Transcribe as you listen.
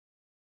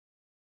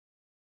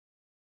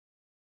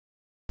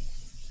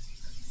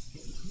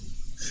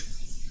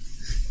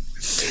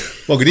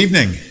Well, good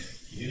evening.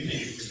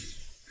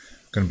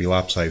 Going to be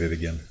lopsided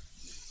again.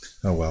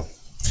 Oh well.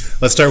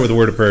 Let's start with a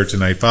word of prayer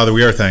tonight. Father,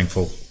 we are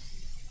thankful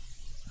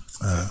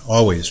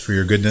always for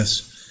your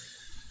goodness.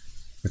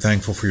 We're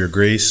thankful for your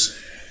grace,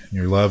 and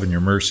your love, and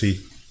your mercy.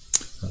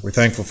 We're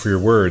thankful for your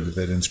word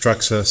that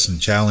instructs us and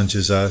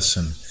challenges us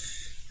and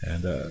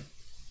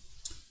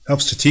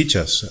helps to teach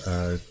us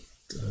the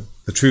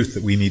truth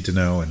that we need to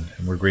know, and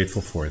we're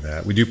grateful for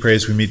that. We do pray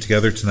as we meet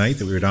together tonight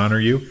that we would honor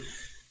you,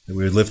 that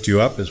we would lift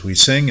you up as we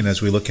sing and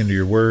as we look into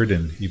your word,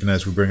 and even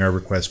as we bring our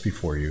requests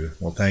before you.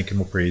 We'll thank and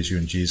we'll praise you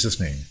in Jesus'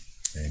 name.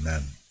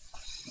 Amen.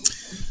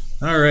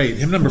 All right,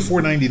 hymn number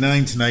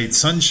 499 tonight,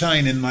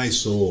 Sunshine in My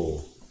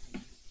Soul.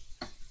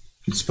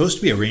 It's supposed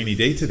to be a rainy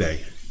day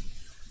today,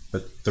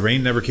 but the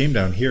rain never came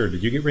down here.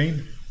 Did you get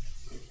rain?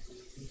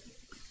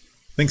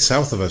 I think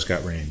south of us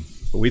got rain,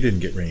 but we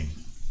didn't get rain.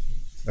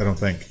 I don't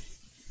think.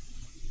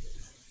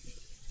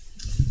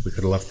 We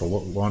could have left the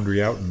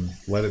laundry out and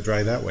let it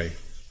dry that way.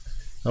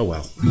 Oh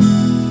well.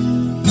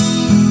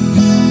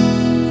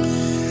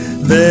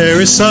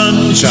 There is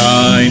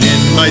sunshine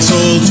in my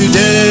soul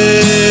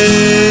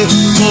today,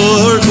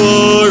 more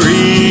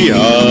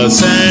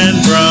glorious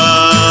and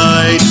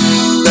bright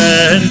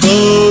than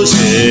glows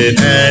in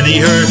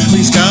any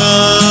earthly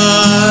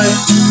sky.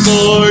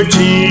 For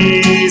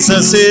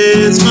Jesus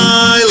is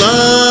my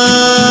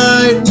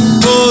light.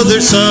 Oh,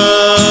 there's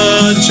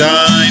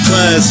sunshine,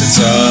 blessed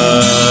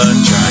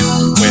sunshine,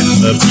 when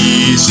the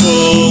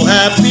peaceful,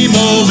 happy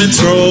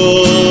moments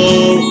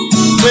roll.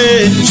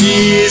 When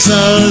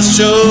Jesus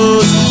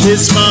shows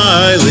his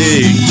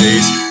smiling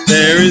face,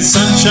 there is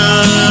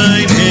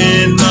sunshine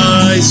in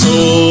my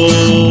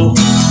soul.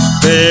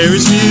 There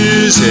is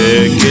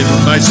music in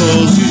my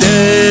soul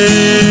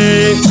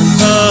today,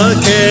 a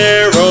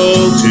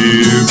carol to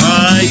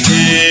my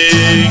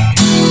King.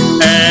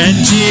 And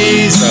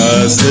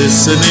Jesus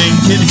listening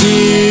can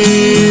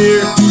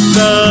hear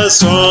the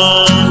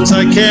songs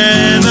I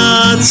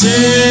cannot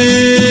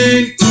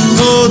sing.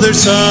 Oh, there's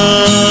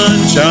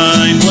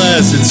sunshine,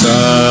 blessed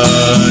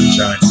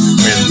sunshine,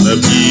 when the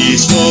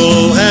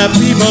peaceful,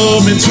 happy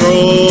moments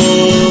roll.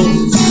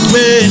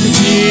 When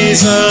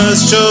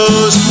Jesus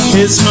shows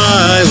his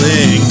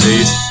smiling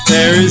face,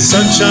 there is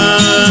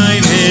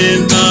sunshine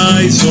in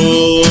my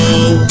soul.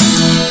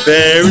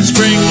 There is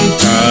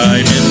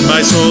springtime in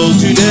my soul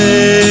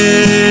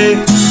today,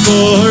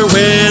 for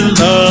when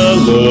the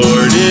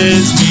Lord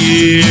is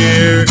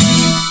near,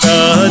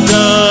 the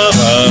dove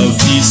of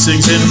peace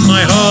sings in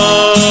my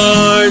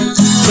heart,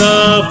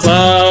 the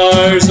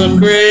flowers of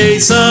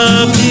grace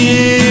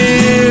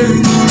appear.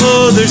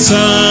 Oh, there's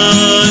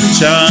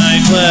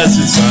sunshine,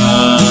 blessed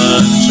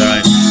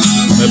sunshine,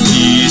 the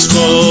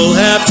peaceful,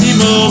 happy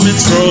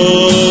moments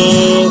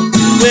roll.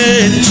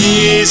 When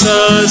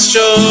Jesus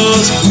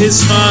shows his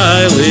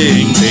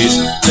smiling face,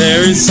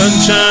 there is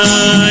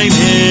sunshine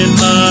in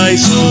my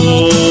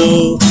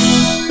soul.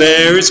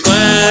 There is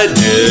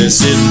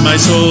gladness in my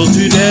soul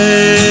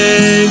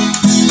today,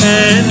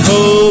 and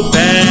hope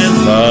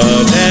and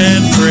love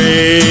and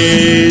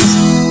praise,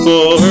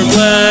 for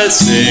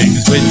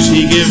blessings which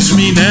he gives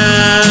me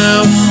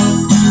now,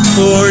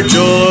 for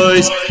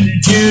joys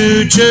in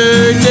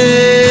future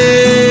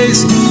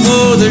days.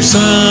 Oh, there's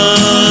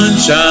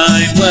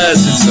sunshine,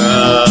 blessed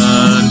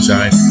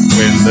sunshine,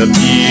 when the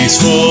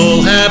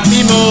peaceful,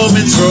 happy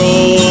moments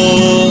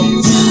roll.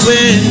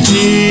 When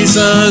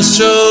Jesus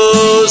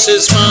shows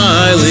his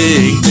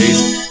smiling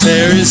face,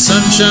 there is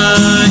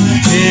sunshine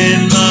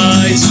in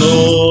my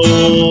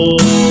soul.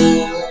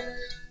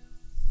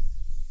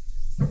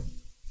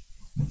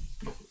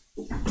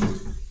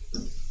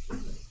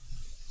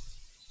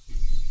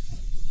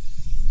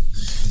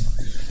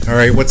 All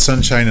right, what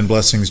sunshine and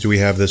blessings do we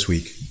have this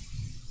week?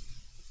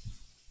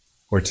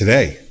 Or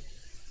today?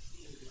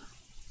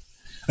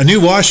 A new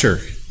washer.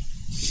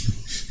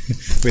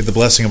 We had the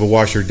blessing of a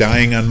washer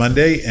dying on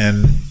Monday,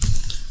 and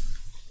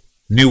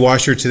new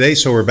washer today,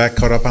 so we're back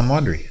caught up on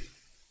laundry.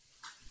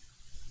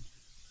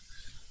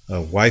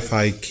 A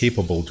Wi-Fi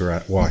capable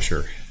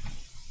washer.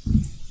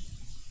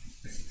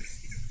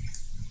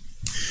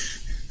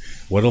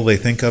 What'll they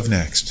think of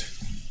next?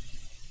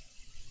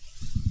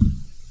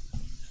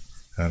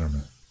 I don't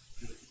know.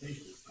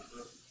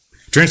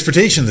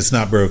 Transportation that's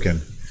not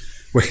broken.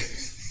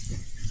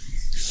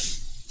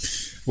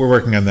 We're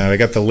working on that. I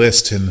got the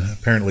list, and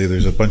apparently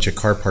there's a bunch of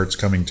car parts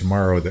coming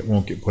tomorrow that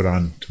won't get put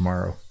on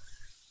tomorrow.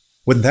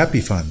 Wouldn't that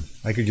be fun?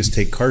 I could just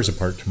take cars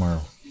apart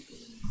tomorrow.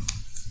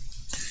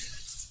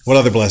 What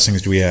other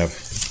blessings do we have?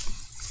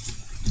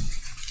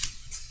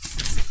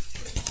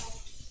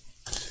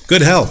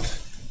 Good health.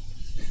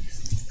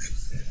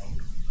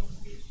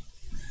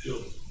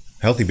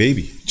 Healthy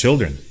baby.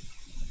 Children.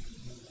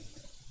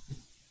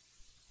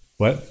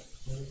 What?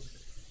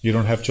 You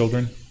don't have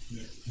children?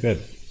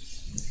 Good.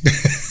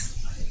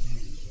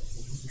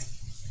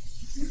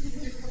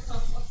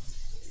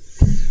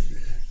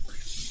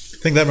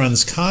 I think that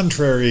runs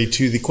contrary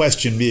to the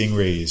question being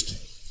raised.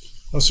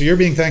 Oh, so you're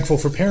being thankful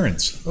for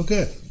parents. Oh,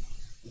 good.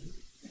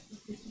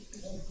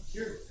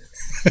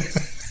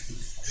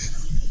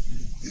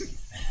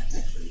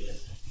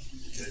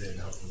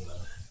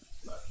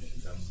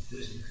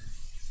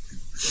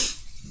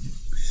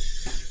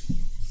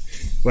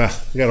 Well,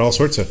 we got all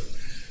sorts of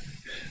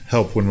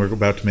help when we're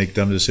about to make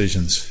dumb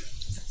decisions.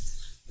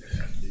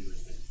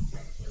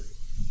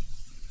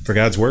 For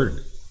God's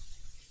word.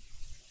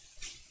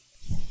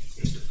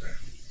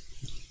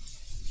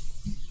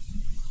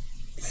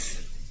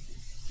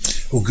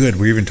 Oh, good.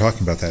 We're even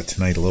talking about that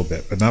tonight a little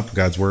bit, but not for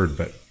God's word,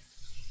 but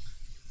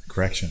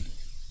correction.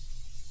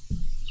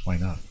 Why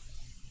not?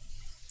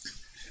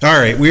 All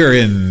right, we are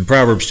in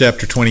Proverbs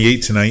chapter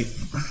 28 tonight.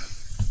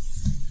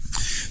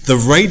 The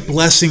right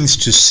blessings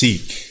to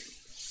seek.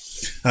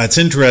 It's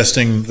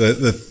interesting,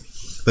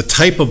 the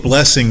type of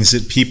blessings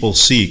that people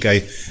seek.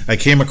 I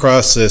came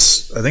across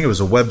this, I think it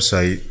was a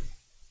website,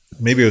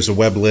 maybe it was a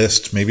web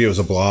list, maybe it was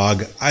a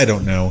blog, I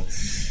don't know.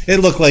 It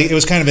looked like, it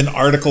was kind of an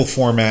article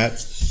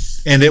format,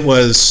 and it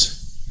wasn't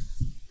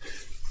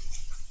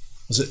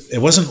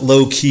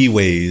low-key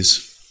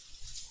ways,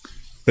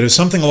 but it was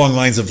something along the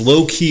lines of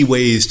low-key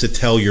ways to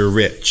tell you're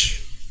rich.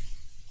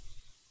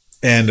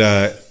 And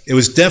it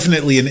was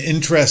definitely an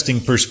interesting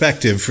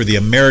perspective for the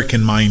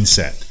American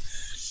mindset.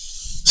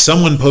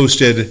 Someone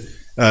posted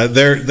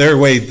their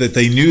way that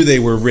they knew they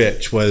were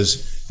rich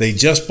was they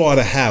just bought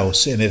a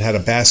house and it had a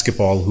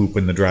basketball hoop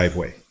in the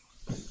driveway.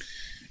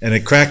 And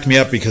it cracked me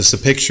up because the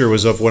picture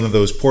was of one of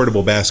those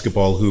portable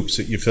basketball hoops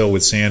that you fill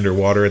with sand or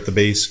water at the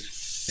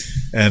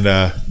base. And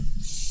I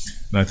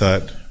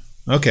thought,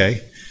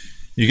 okay,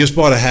 you just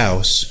bought a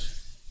house,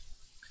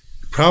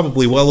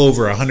 probably well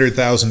over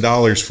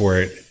 $100,000 for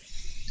it,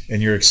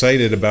 and you're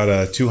excited about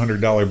a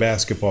 $200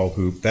 basketball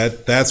hoop.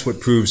 That's what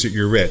proves that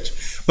you're rich.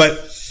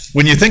 But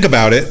when you think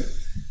about it,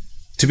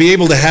 to be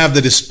able to have the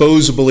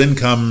disposable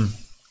income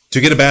to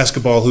get a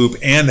basketball hoop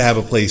and have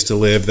a place to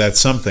live, that's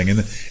something. And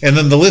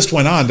then the list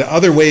went on to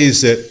other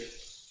ways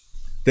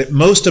that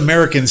most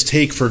Americans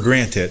take for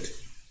granted,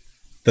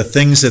 the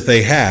things that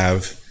they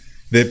have,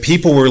 that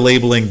people were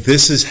labeling,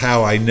 this is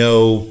how I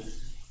know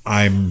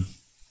it's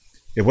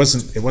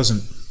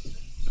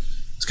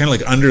kind of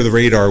like under the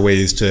radar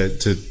ways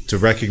to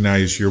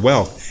recognize your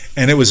wealth.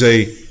 And it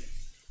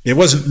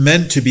wasn't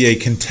meant to be a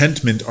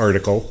contentment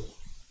article,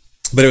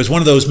 but it was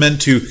one of those meant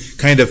to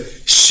kind of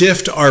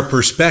shift our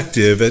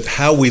perspective at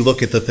how we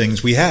look at the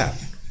things we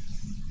have.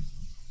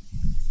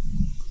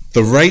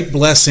 The right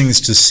blessings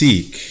to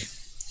seek.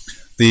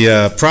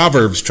 The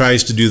Proverbs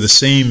tries to do the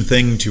same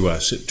thing to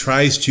us. It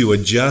tries to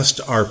adjust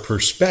our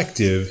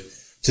perspective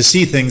to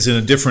see things in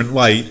a different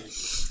light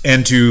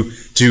and to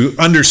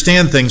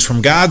understand things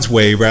from God's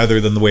way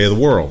rather than the way of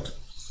the world.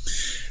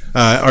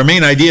 Our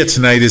main idea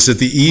tonight is that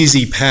the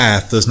easy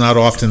path does not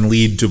often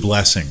lead to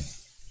blessing.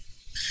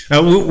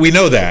 We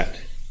know that.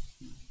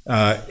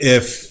 What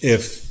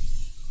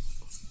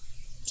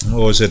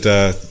was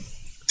it?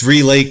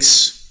 Three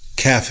Lakes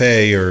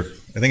Cafe, or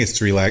I think it's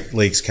Three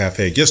Lakes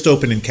Cafe, just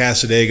opened in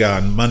Casadega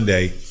on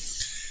Monday,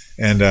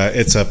 and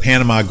it's a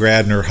Panama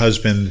grad and her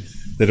husband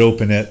that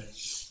opened it,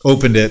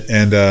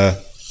 and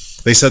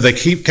they said they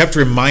kept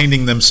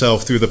reminding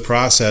themselves through the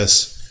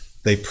process.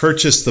 They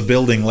purchased the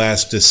building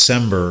last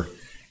December,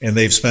 and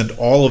they've spent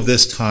all of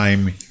this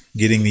time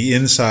getting the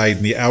inside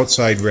and the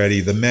outside ready,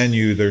 the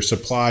menu, their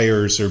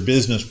suppliers, their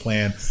business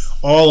plan,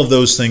 all of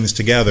those things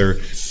together,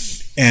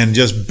 and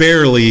just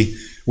barely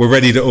were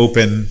ready to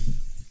open.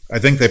 I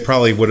think they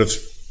probably would have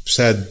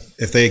said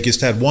if they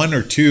just had 1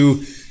 or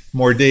 2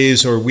 more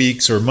days or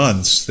weeks or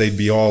months, they'd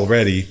be all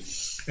ready.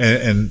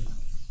 And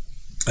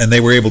they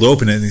were able to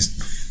open it. And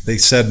they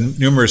said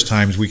numerous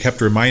times, we kept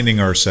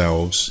reminding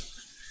ourselves,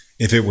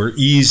 if it were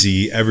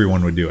easy,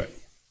 everyone would do it.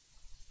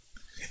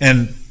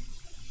 And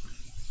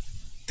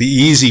the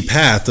easy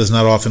path does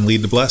not often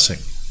lead to blessing.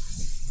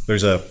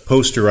 There's a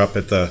poster up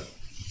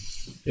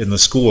in the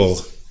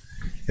school.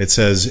 It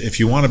says, if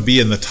you want to be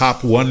in the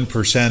top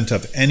 1%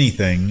 of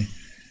anything,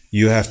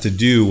 you have to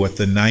do what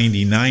the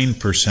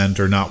 99%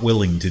 are not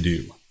willing to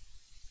do.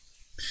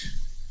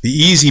 The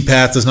easy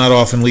path does not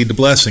often lead to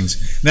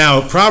blessings.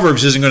 Now,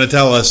 Proverbs isn't going to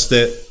tell us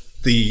that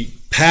the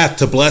path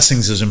to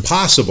blessings is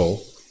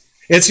impossible.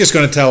 It's just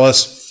going to tell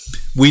us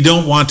we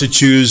don't want to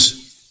choose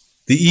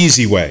the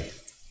easy way.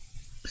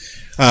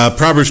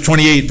 Proverbs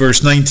 28,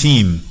 verse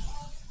 19.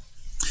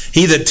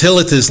 He that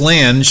tilleth his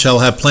land shall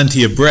have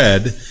plenty of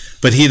bread,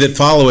 but he that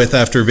followeth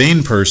after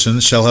vain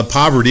persons shall have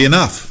poverty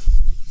enough.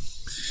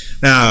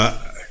 Now,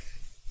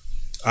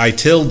 I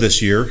tilled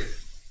this year.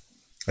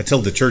 I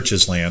tilled the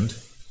church's land.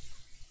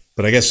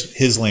 But I guess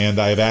his land,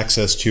 I have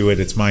access to it.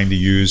 It's mine to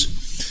use.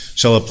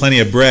 Shall have plenty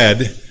of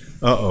bread.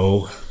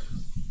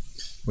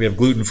 We have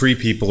gluten-free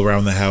people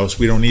around the house.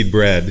 We don't need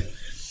bread.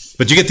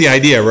 But you get the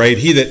idea, right?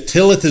 He that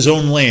tilleth his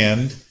own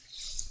land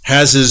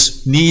has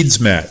his needs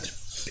met.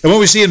 And what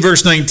we see in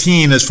verse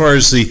 19, as far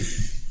as the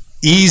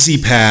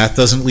easy path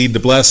doesn't lead to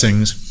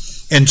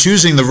blessings, and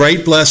choosing the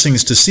right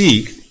blessings to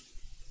seek,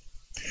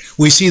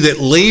 we see that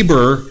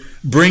labor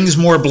brings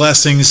more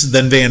blessings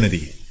than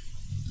vanity.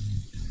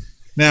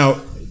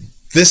 Now,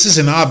 this is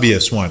an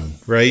obvious one,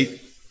 right?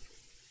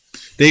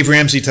 Dave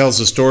Ramsey tells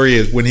the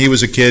story when he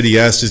was a kid, he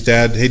asked his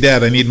dad, hey,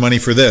 Dad, I need money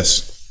for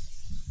this.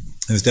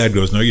 And his dad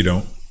goes, no, you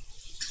don't.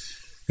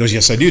 He goes,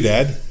 yes, I do,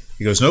 Dad.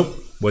 He goes, nope,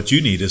 what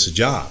you need is a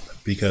job.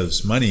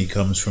 because money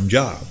comes from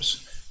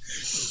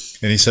jobs.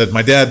 And he said,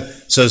 my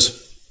dad says,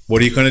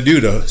 what are you going to do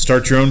to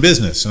start your own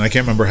business? And I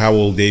can't remember how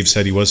old Dave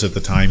said he was at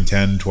the time,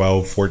 10,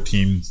 12,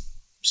 14,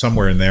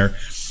 somewhere in there.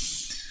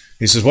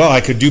 He says, well,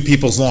 I could do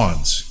people's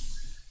lawns.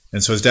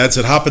 And so his dad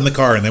said, hop in the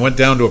car. And they went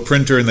down to a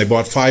printer and they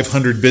bought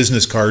 500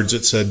 business cards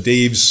that said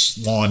Dave's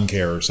Lawn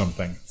Care or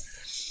something.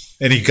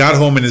 And he got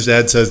home and his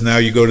dad says, now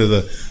you go to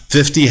the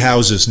 50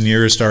 houses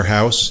nearest our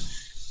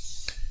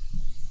house,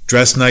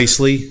 dress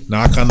nicely,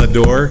 knock on the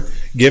door,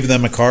 give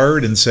them a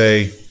card and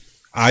say,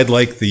 I'd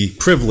like the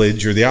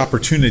privilege or the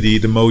opportunity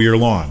to mow your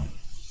lawn.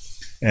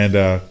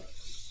 And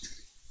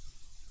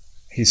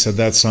he said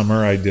that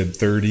summer I did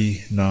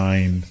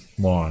 39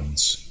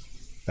 lawns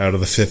out of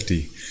the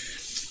 50.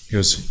 He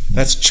goes,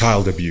 that's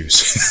child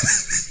abuse.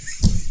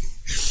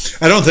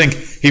 I don't think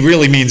he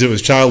really means it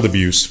was child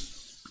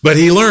abuse, but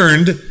he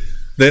learned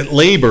that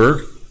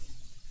labor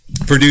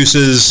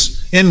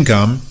produces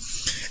income,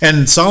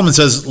 and Solomon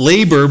says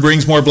labor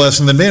brings more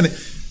blessing than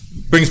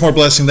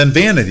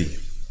vanity.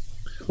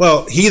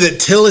 Well, he that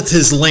tilleth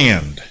his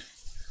land.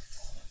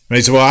 And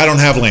he said, well, I don't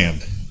have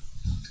land.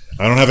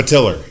 I don't have a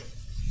tiller.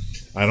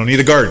 I don't need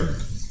a garden.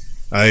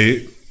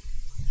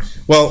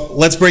 Well,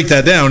 let's break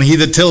that down. He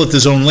that tilleth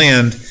his own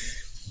land,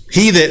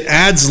 he that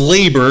adds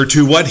labor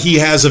to what he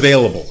has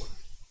available.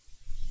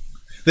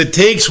 That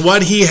takes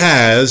what he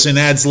has and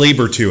adds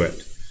labor to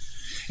it.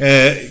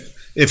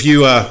 If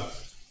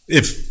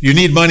you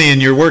need money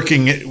and you're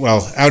working,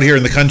 well, out here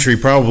in the country,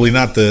 probably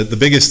not the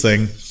biggest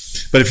thing,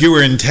 but if you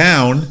were in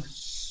town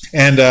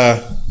and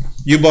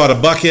you bought a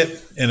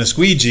bucket and a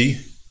squeegee,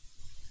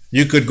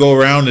 you could go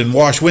around and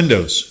wash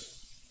windows.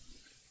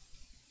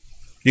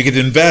 You could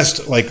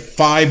invest like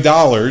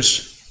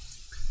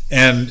 $5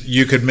 and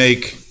you could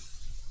make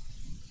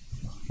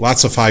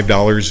lots of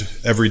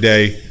 $5 every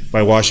day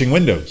by washing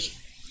windows.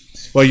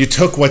 Well, you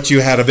took what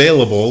you had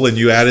available and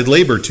you added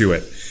labor to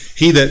it.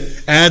 He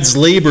that adds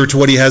labor to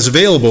what he has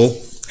available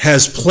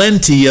has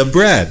plenty of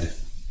bread,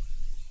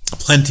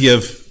 plenty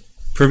of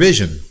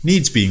provision,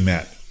 needs being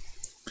met.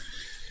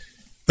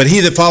 But he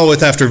that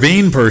followeth after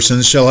vain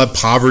persons shall have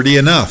poverty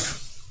enough.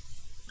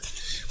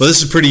 Well,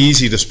 this is pretty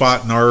easy to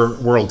spot in our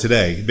world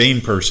today,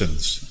 vain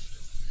persons.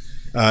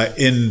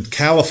 In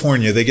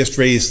California, they just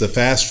raised the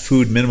fast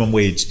food minimum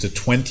wage to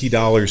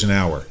 $20 an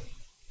hour.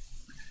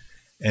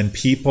 And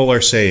people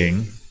are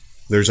saying,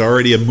 there's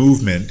already a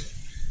movement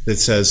that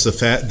says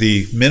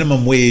the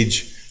minimum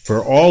wage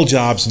for all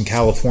jobs in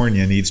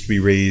California needs to be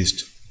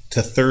raised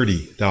to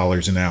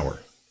 $30 an hour.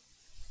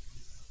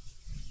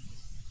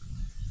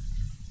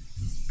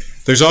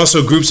 There's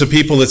also groups of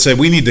people that say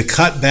we need to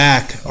cut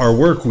back our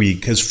work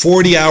week because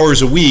 40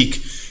 hours a week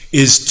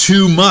is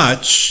too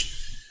much.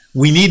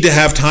 We need to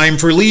have time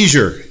for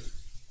leisure.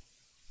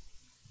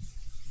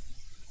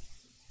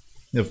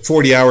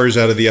 40 hours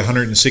out of the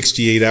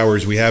 168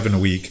 hours we have in a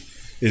week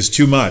is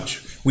too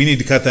much. We need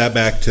to cut that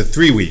back to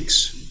 3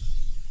 weeks.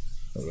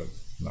 I'm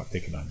not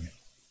picking on you.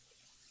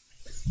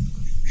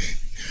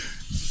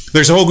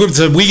 There's a whole group that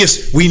said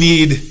we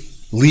need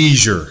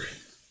leisure.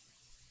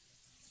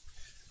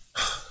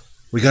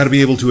 We got to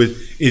be able to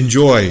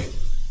enjoy.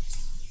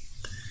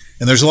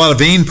 And there's a lot of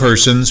vain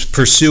persons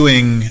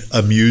pursuing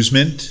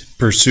amusement,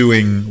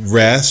 pursuing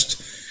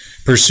rest,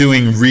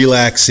 pursuing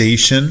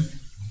relaxation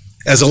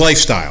as a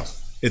lifestyle.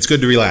 It's good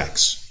to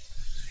relax.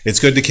 It's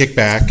good to kick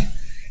back.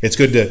 It's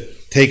good to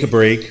take a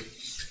break.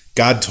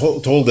 God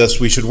told us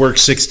we should work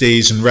 6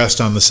 days and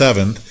rest on the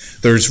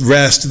seventh. There's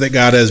rest that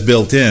God has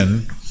built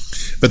in.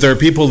 But there are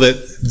people that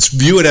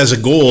view it as a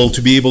goal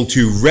to be able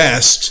to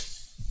rest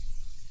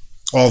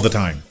all the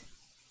time.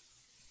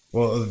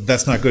 Well,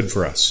 that's not good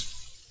for us.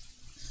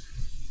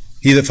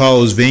 He that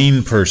follows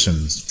vain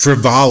persons,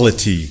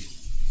 frivolity,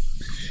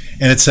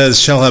 and it says,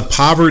 shall have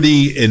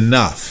poverty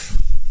enough.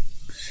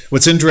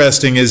 What's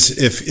interesting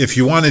is if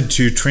you wanted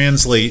to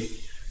translate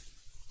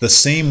the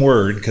same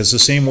word, because the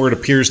same word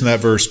appears in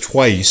that verse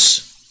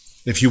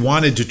twice, if you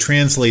wanted to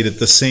translate it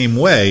the same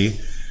way,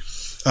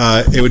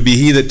 it would be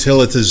he that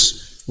tilleth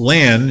his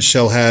land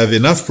shall have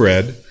enough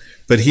bread,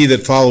 but he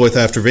that followeth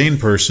after vain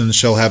persons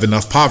shall have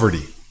enough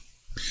poverty.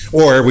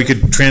 Or we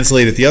could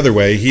translate it the other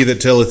way, he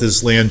that tilleth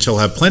his land shall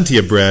have plenty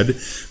of bread,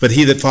 but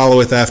he that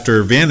followeth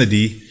after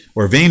vanity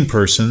or vain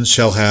persons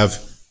shall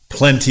have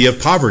plenty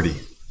of poverty.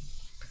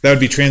 That would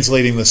be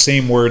translating the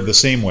same word the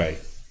same way.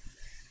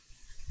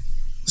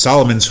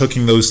 Solomon's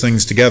hooking those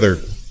things together.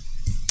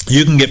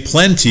 You can get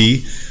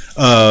plenty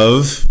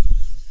of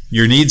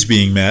your needs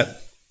being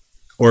met,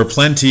 or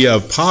plenty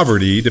of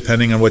poverty,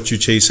 depending on what you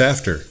chase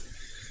after.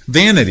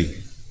 Vanity.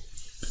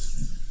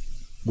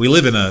 We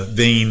live in a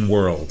vain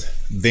world.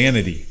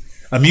 Vanity.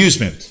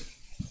 Amusement.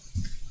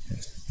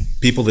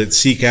 People that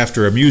seek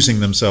after amusing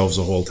themselves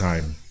the whole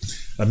time.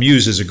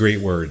 Amuse is a great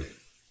word.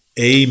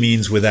 A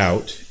means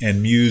without,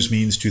 and muse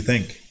means to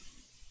think.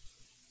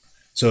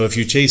 So if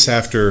you chase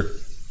after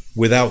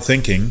without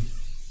thinking,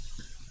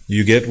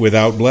 you get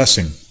without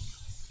blessing.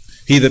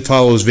 He that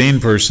follows vain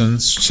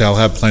persons shall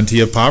have plenty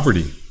of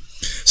poverty.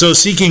 So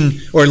seeking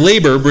or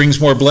labor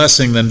brings more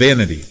blessing than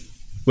vanity.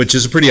 which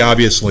is a pretty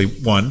obviously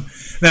one.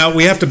 Now,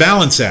 we have to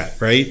balance that,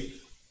 right?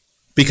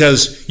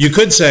 Because you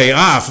could say,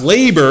 if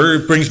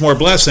labor brings more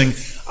blessing,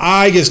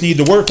 I just need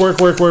to work,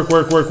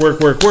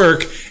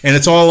 and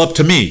it's all up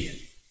to me.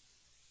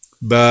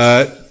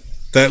 But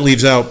that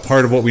leaves out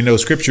part of what we know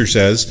Scripture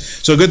says.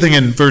 So a good thing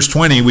in verse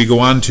 20, we go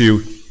on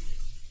to,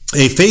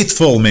 a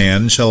faithful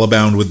man shall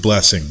abound with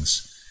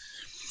blessings.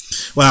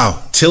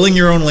 Wow, tilling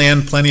your own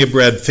land, plenty of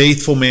bread,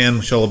 faithful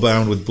man shall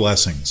abound with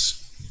blessings.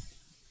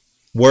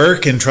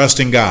 Work and trust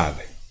in God.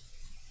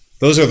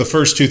 Those are the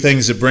first two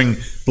things that bring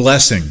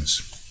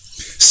blessings.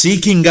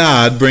 Seeking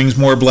God brings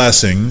more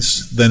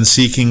blessings than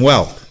seeking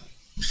wealth.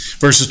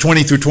 Verses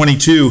 20 through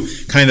 22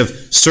 kind of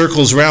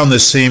circles around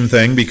this same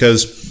thing,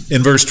 because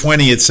in verse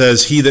 20 it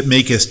says, he that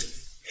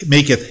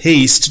maketh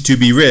haste to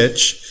be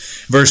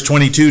rich. Verse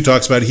 22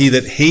 talks about he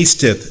that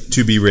hasteth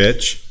to be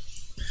rich.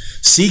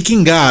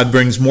 Seeking God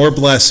brings more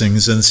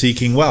blessings than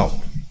seeking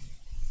wealth.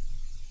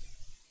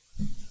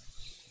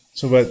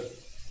 So, but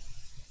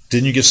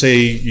didn't you just say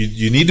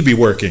you need to be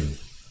working?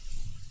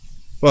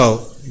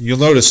 Well, you'll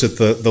notice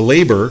that the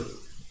labor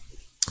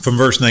from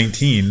verse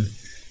 19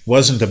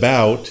 wasn't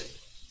about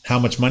how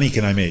much money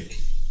can I make.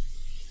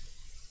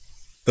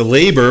 The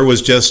labor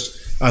was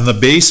just on the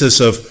basis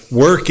of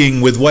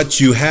working with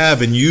what you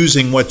have and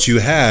using what you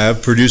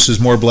have produces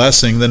more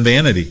blessing than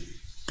vanity.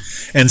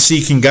 And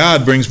seeking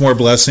God brings more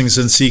blessings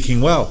than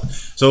seeking wealth.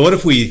 So what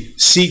if we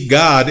seek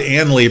God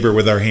and labor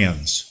with our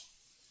hands?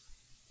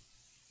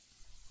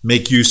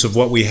 Make use of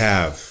what we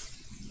have.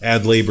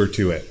 Add labor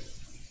to it.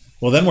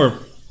 Well, then we're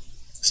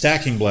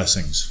stacking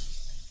blessings.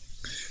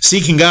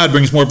 Seeking God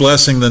brings more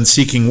blessing than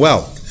seeking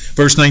wealth.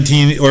 Verse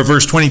 19 or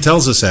verse 20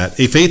 tells us that.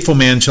 A faithful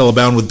man shall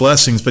abound with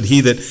blessings, but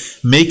he that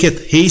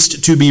maketh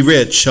haste to be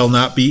rich shall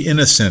not be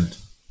innocent.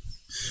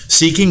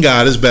 Seeking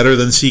God is better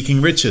than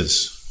seeking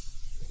riches.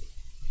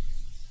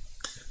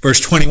 Verse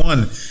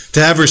 21, to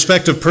have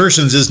respect of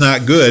persons is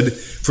not good,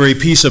 for a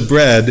piece of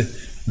bread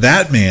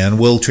that man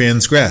will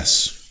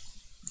transgress.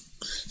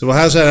 So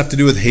how does that have to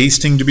do with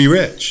hasting to be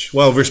rich?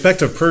 Well,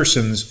 respect of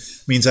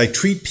persons means I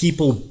treat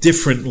people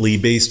differently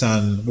based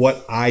on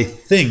what I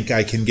think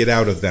I can get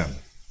out of them.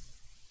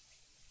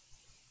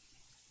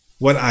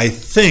 What I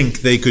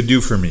think they could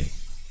do for me.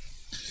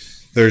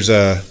 There's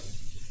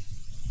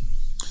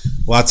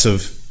lots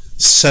of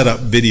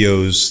setup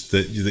videos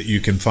that you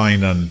can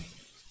find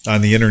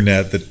on the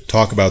internet that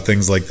talk about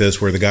things like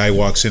this, where the guy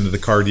walks into the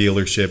car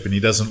dealership and he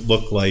doesn't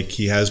look like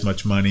he has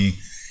much money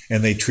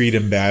and they treat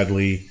him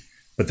badly,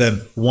 but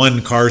then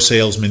one car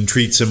salesman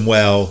treats him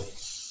well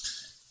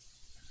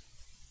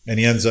and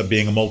he ends up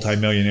being a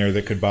multimillionaire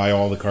that could buy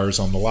all the cars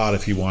on the lot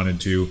if he wanted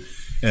to,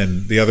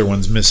 and the other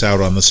ones miss out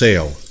on the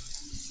sale.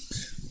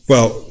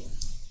 Well,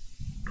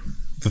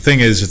 the thing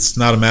is, it's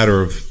not a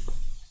matter of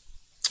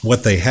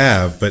what they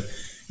have, but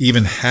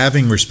even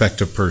having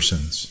respect of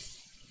persons.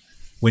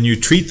 When you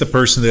treat the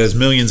person that has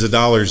millions of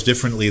dollars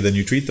differently than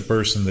you treat the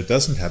person that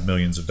doesn't have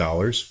millions of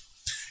dollars,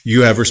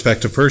 you have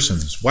respect of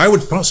persons. Why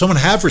would someone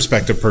have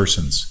respect of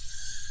persons?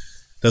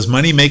 Does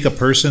money make a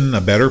person a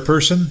better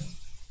person?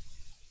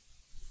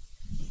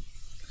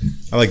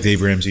 I like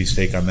Dave Ramsey's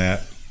take on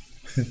that.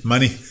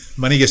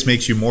 Money just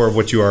makes you more of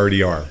what you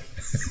already are.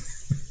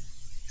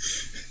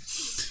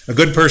 A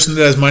good person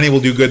that has money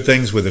will do good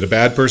things with it. A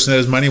bad person that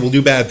has money will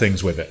do bad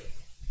things with it.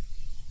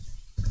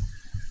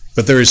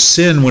 But there is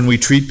sin when we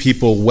treat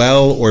people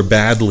well or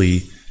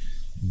badly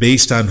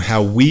based on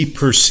how we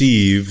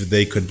perceive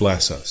they could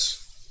bless us.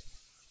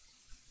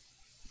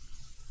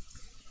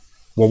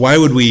 Well, why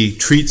would we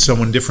treat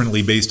someone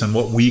differently based on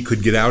what we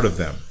could get out of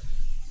them?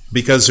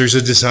 Because there's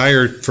a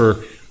desire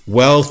for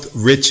wealth,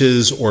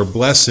 riches, or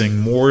blessing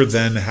more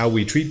than how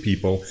we treat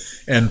people.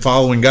 And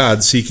following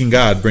God, seeking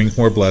God, brings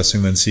more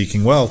blessing than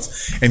seeking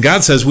wealth. And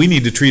God says we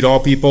need to treat all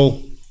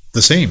people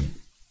the same.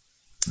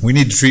 We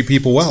need to treat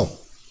people well.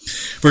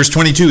 Verse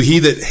 22, he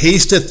that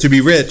hasteth to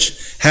be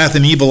rich hath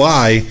an evil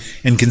eye,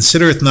 and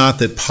considereth not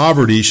that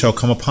poverty shall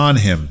come upon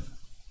him.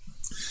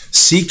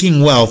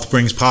 Seeking wealth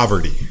brings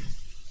poverty.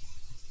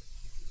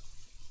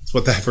 That's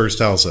what that verse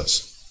tells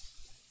us.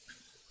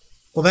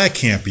 Well, that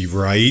can't be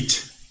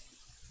right.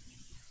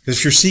 Because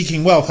if you're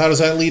seeking wealth, how does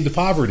that lead to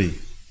poverty?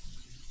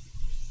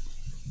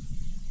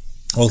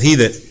 Well, he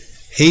that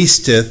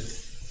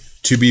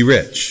hasteth to be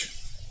rich.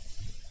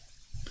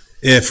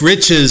 If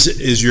riches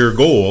is your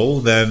goal,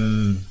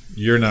 then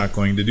you're not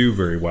going to do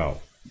very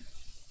well.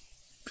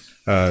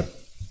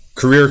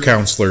 Career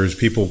counselors,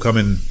 people come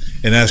in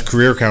and ask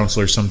career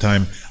counselors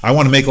sometime, I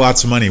want to make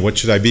lots of money, what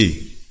should I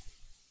be?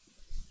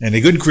 And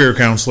a good career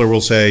counselor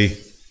will say,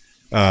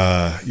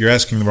 you're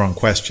asking the wrong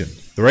question.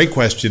 The right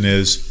question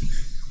is,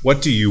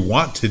 what do you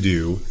want to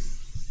do?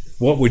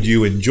 What would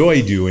you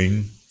enjoy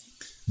doing?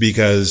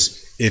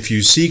 Because if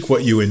you seek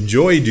what you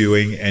enjoy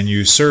doing and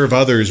you serve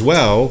others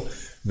well,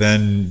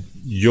 then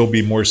you'll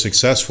be more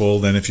successful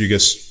than if you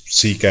just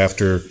seek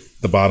after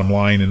the bottom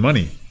line and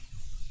money.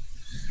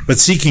 But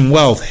seeking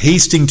wealth,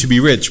 hasting to be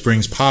rich,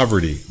 brings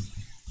poverty.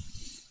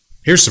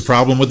 Here's the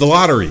problem with the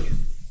lottery.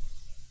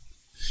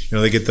 You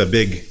know, they get the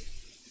big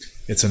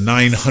it's a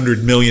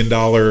 $900 million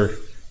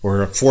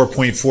or a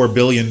 $4.4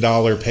 billion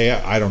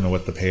payout. I don't know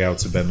what the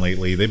payouts have been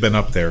lately. They've been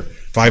up there.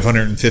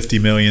 550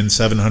 million,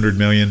 700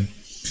 million.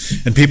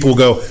 And people will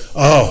go,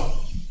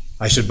 oh,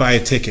 I should buy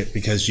a ticket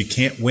because you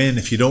can't win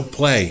if you don't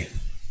play.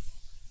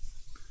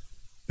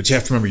 But you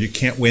have to remember, you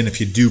can't win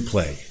if you do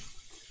play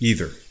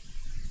either.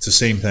 It's the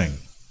same thing.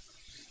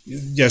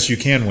 Yes, you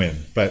can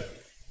win, but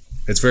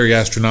it's very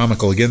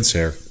astronomical against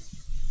there.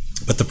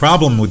 But the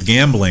problem with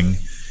gambling,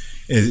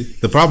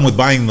 the problem with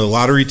buying the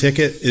lottery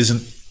ticket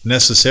isn't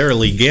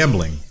necessarily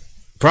gambling.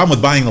 The problem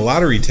with buying the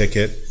lottery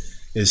ticket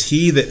is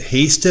he that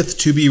hasteth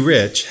to be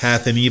rich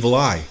hath an evil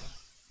eye.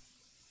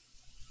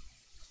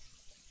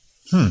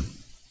 The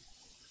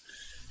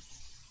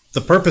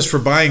purpose for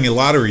buying a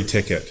lottery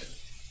ticket,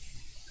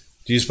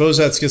 do you suppose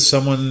that's just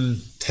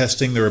someone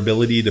testing their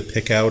ability to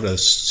pick out a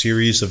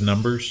series of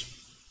numbers?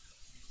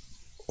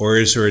 Or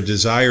is there a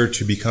desire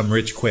to become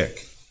rich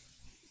quick?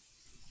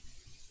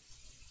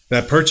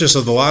 That purchase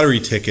of the lottery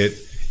ticket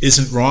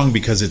isn't wrong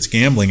because it's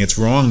gambling. It's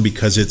wrong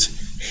because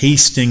it's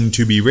hasting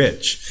to be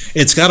rich.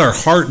 It's got our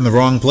heart in the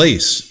wrong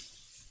place.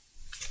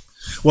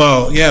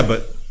 Well, yeah,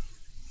 but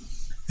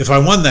if I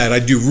won that,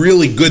 I'd do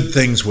really good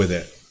things with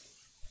it.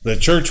 The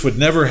church would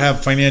never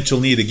have financial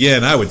need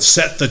again. I would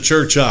set the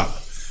church up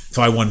if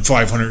I won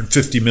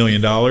 $550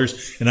 million,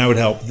 and I would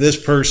help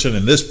this person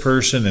and this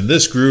person and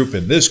this group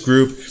and this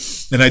group,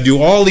 and I'd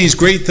do all these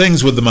great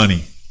things with the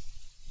money.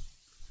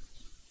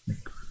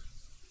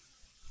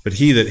 But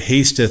he that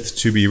hasteth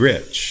to be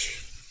rich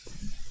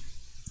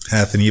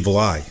hath an evil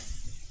eye,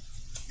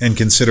 and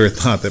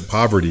considereth not that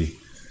poverty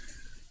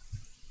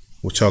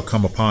which shall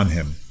come upon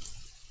him.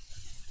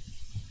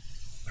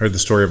 I heard the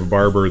story of a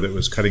barber that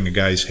was cutting a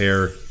guy's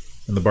hair,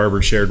 and the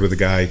barber shared with the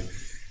guy,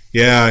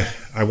 yeah,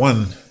 I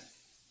won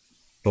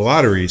the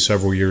lottery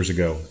several years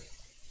ago.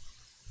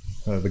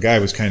 The guy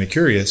was kind of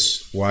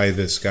curious why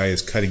this guy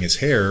is cutting his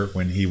hair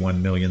when he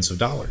won millions of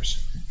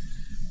dollars.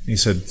 He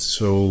said,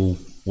 so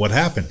what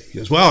happened? He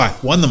goes, well, I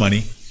won the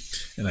money,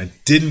 and I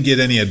didn't get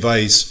any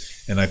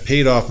advice, and I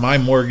paid off my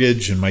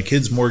mortgage and my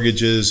kids'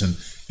 mortgages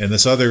and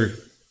this other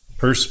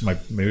person,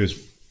 maybe it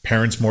was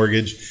parents'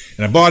 mortgage,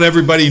 and I bought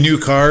everybody new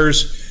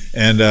cars,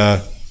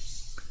 and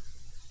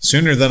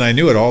sooner than I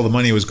knew it, all the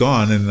money was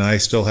gone, and I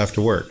still have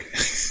to work.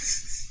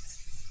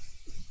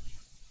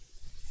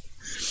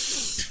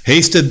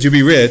 Hasted to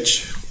be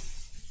rich,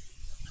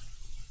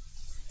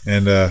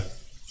 and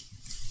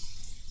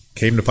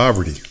came to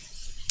poverty.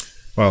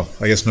 Well,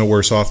 I guess no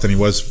worse off than he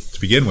was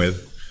to begin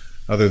with,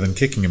 other than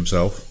kicking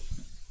himself.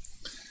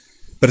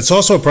 But it's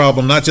also a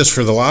problem not just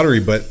for the lottery,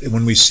 but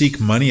when we seek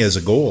money as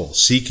a goal.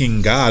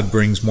 Seeking God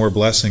brings more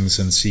blessings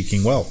than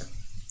seeking wealth.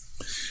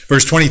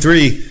 Verse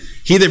 23,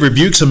 he that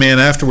rebukes a man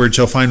afterward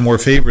shall find more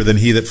favor than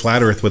he that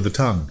flattereth with the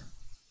tongue.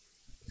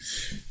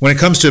 When it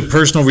comes to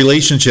personal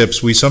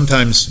relationships, we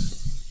sometimes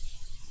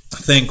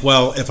think,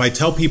 well, if I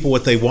tell people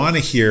what they want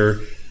to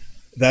hear,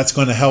 that's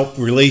going to help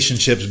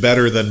relationships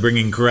better than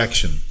bringing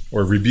correction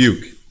or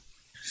rebuke.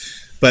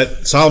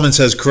 But Solomon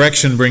says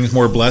correction brings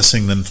more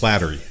blessing than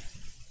flattery.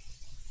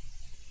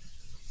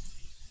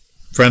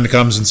 Friend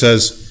comes and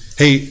says,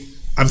 hey,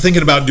 I'm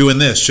thinking about doing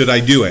this. Should I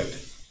do it?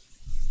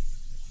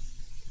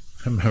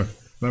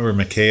 Remember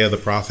Micaiah the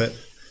prophet?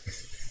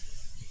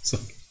 So,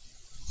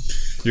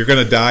 you're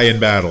going to die in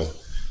battle.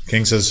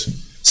 King says,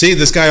 see,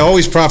 this guy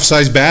always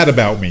prophesies bad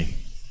about me.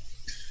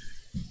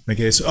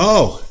 Micaiah says,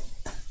 oh,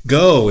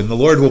 go and the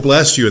Lord will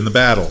bless you in the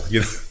battle.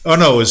 Oh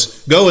no, it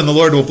was go and the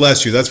Lord will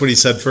bless you. That's what he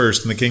said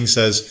first. And the king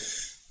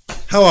says,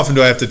 how often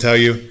do I have to tell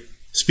you?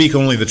 Speak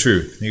only the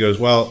truth. And he goes,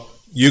 well,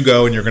 you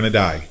go and you're going to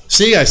die.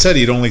 See, I said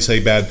he'd only say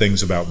bad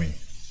things about me.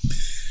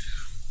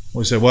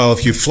 We said, well,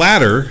 if you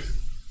flatter,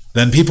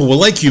 then people will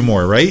like you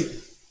more, right?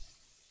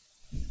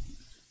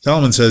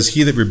 Solomon says,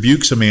 he that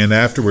rebukes a man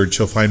afterward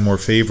shall find more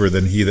favor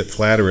than he that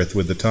flattereth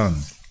with the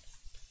tongue.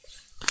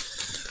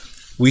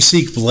 We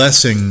seek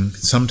blessing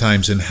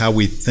sometimes in how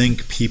we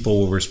think people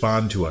will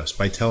respond to us,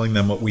 by telling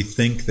them what we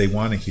think they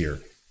want to hear.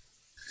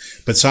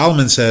 But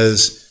Solomon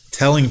says,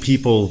 telling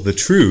people the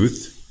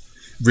truth,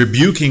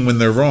 rebuking when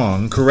they're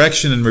wrong,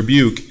 correction and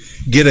rebuke,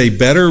 get a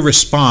better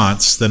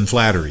response than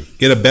flattery,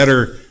 get a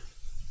better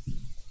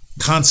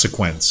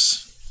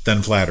consequence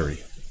than flattery.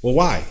 Well,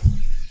 why?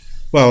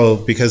 Well,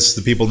 because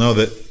the people know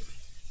that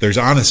there's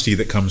honesty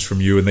that comes from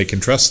you and they can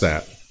trust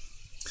that.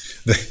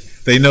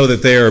 They know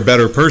that they are a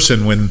better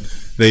person when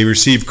they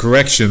receive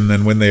correction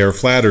than when they are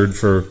flattered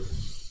for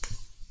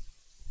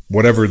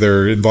whatever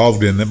they're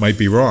involved in that might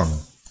be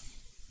wrong.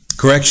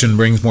 Correction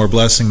brings more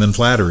blessing than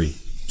flattery.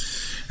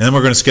 And then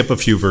we're going to skip a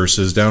few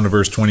verses down to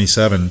verse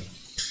 27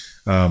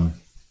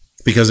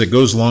 because it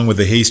goes along with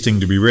the hasting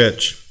to be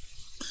rich.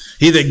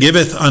 He that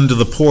giveth unto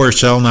the poor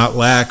shall not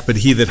lack, but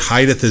he that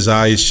hideth his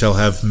eyes shall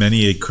have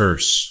many a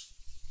curse.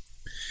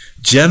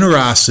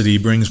 Generosity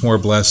brings more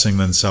blessing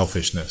than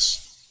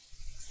selfishness.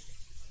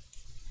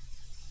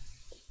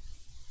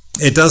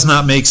 It does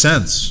not make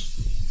sense.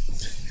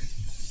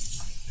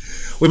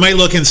 We might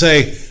look and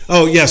say,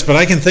 oh yes, but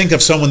I can think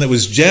of someone that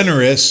was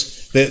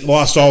generous that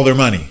lost all their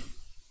money.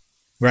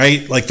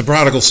 right? Like the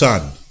prodigal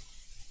son.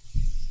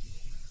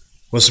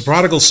 Was the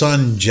prodigal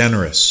son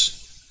generous?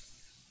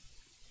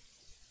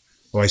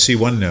 Oh, I see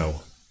one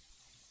no.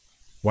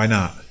 Why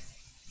not?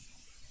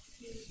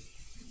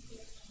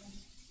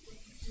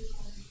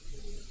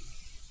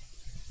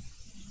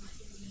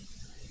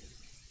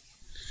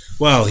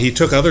 Well, he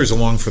took others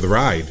along for the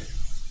ride.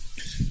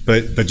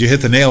 But you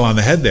hit the nail on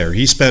the head there.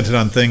 He spent it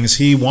on things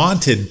he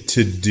wanted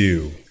to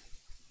do.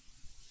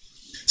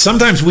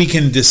 Sometimes we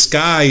can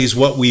disguise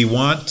what we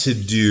want to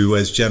do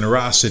as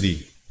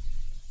generosity.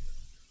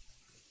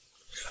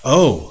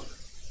 Oh,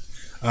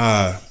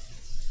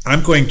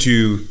 I'm going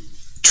to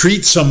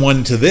treat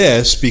someone to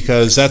this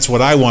because that's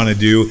what I want to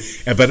do.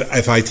 But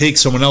if I take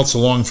someone else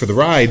along for the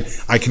ride,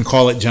 I can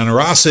call it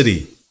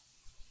generosity.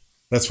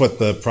 That's what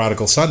the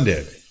prodigal son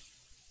did.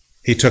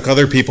 He took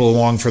other people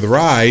along for the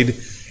ride,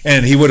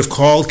 and he would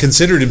have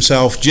considered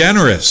himself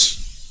generous.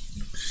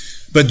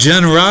 But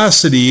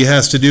generosity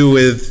has to do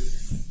with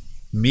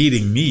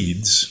meeting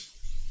needs.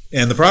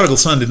 And the prodigal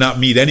son did not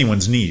meet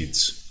anyone's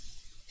needs.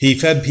 He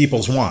fed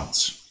people's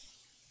wants.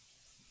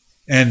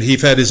 And he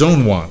fed his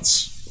own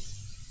wants.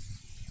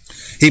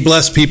 He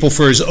blessed people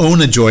for his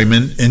own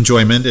enjoyment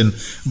and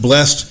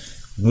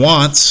blessed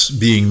wants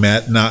being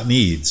met, not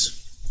needs.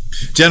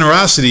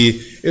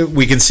 Generosity,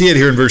 we can see it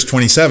here in verse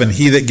 27,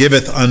 he that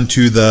giveth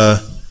unto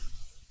the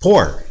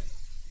poor.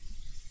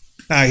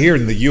 Now, here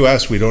in the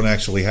U.S., we don't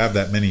actually have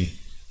that many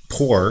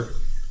poor.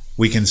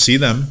 We can see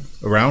them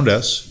around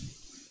us.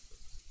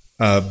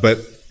 But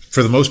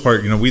for the most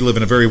part, we live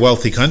in a very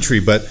wealthy country.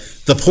 But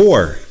the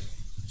poor,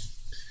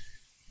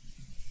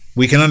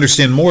 we can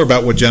understand more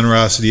about what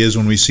generosity is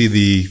when we see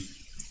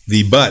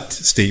the but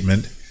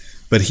statement.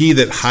 But he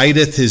that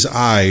hideth his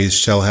eyes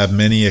shall have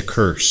many a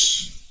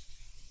curse.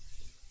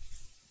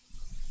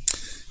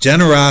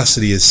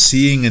 Generosity is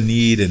seeing a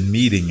need and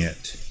meeting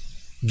it.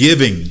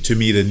 Giving to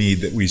meet a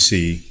need that we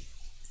see.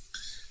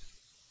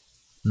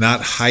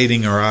 Not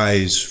hiding our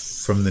eyes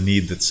from the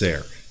need that's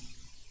there.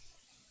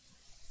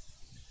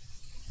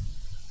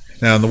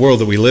 Now, in the world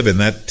that we live in,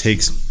 that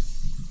takes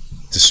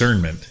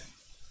discernment.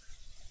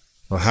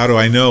 Well, how do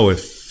I know if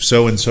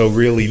so-and-so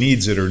really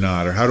needs it or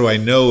not? Or how do I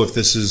know if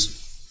this is...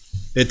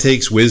 It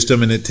takes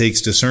wisdom and it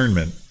takes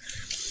discernment.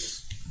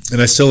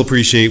 And I still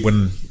appreciate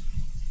when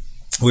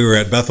we were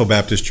at Bethel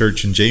Baptist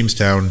Church in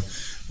Jamestown,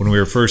 when we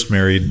were first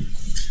married,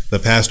 the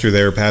pastor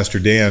there, Pastor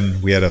Dan,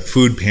 we had a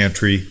food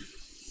pantry,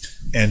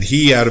 and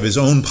he, out of his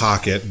own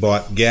pocket,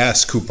 bought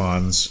gas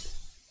coupons.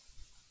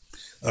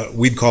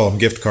 We'd call them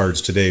gift cards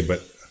today,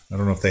 but I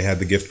don't know if they had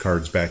the gift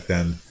cards back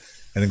then.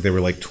 I think they were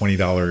like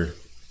 $20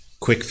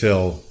 quick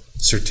fill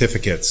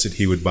certificates that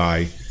he would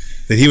buy,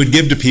 that he would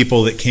give to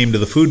people that came to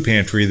the food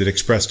pantry that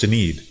expressed a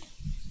need.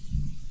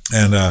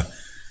 And I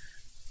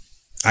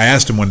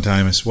asked him one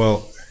time, I said,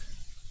 well,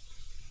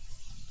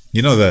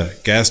 the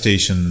gas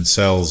station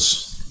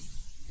sells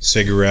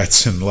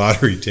cigarettes and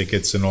lottery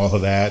tickets and all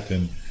of that.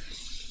 And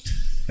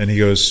he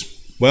goes,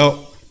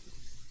 well,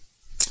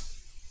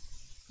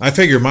 I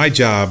figure my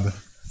job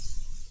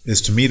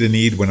is to meet a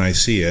need when I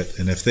see it.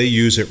 And if they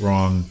use it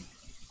wrong,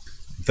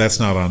 that's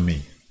not on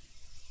me.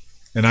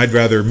 And I'd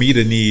rather meet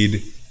a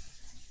need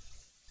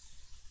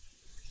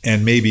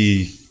and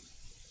maybe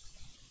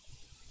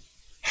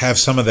have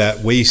some of that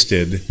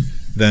wasted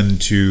than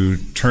to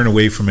turn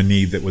away from a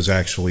need that was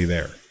actually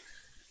there.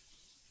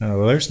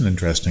 Well, there's an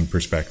interesting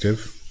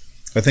perspective.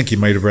 I think you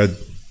might have read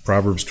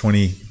Proverbs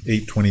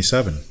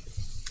 28:27.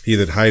 He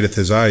that hideth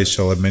his eyes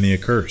shall have many a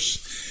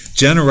curse.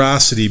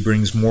 Generosity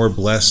brings more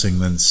blessing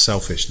than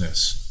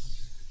selfishness.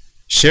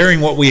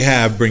 Sharing what we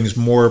have brings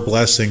more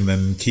blessing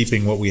than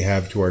keeping what we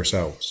have to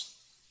ourselves.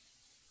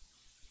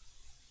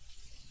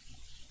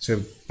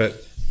 So,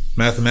 but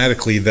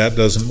mathematically, that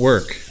doesn't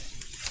work.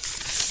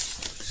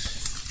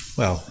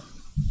 Well,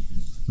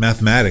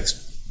 mathematics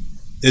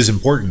is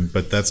important,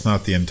 but that's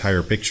not the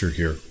entire picture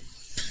here.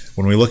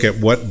 When we look at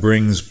what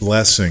brings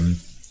blessing,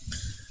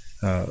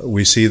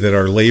 we see that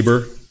our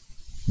labor,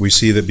 we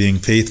see that being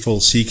faithful,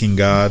 seeking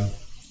God,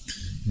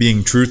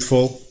 being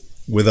truthful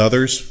with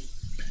others,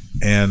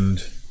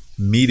 and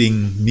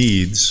meeting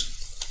needs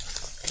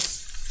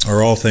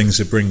are all things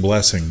that bring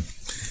blessing.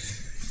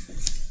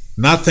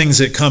 Not things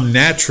that come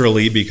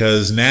naturally,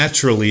 because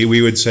naturally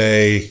we would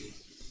say,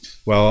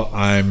 well,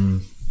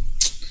 I'm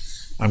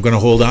going to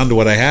hold on to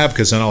what I have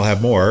because then I'll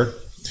have more.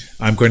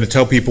 I'm going to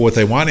tell people what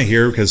they want to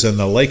hear because then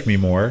they'll like me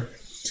more.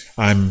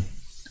 I'm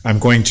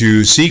going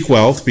to seek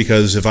wealth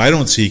because if I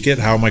don't seek it,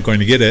 how am I going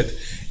to get it?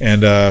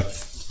 And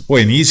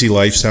boy, an easy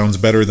life sounds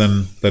better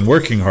than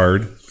working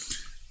hard.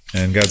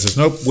 And God says,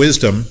 nope,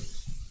 wisdom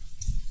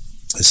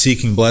is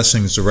seeking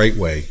blessings the right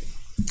way.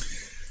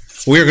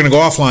 We are going to go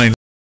offline.